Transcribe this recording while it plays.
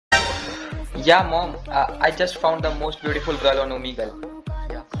Yeah, mom. I just found the most beautiful girl on Omegle.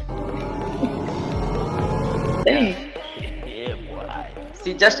 Yeah. Dang.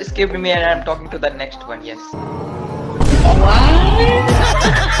 She just skipped me and I'm talking to the next one. Yes.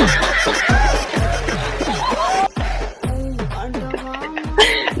 What?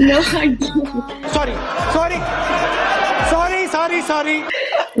 No, I don't. Sorry.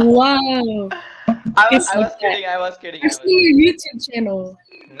 Wow. I It's was like kidding. that. I was kidding. I've seen your YouTube channel.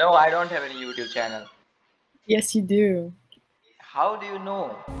 No, I don't have any YouTube channel. Yes, you do. How do you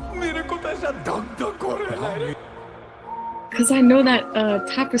know? Because I know that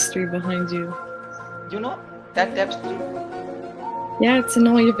tapestry behind you. You know that tapestry? Yeah, it's in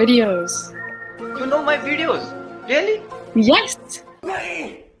all your videos. You know my videos? Really? Yes!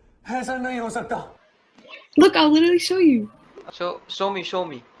 ऐसा नहीं हो सकता. Look, I'll literally show you. So show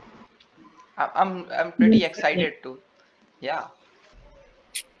me. I'm pretty excited too. Yeah.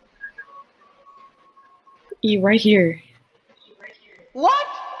 Right here. What?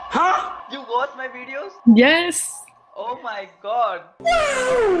 Huh? You watch my videos? Yes! Oh my god.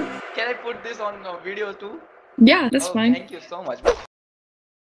 Can I put this on video too? Yeah, that's Oh, fine. thank you so much.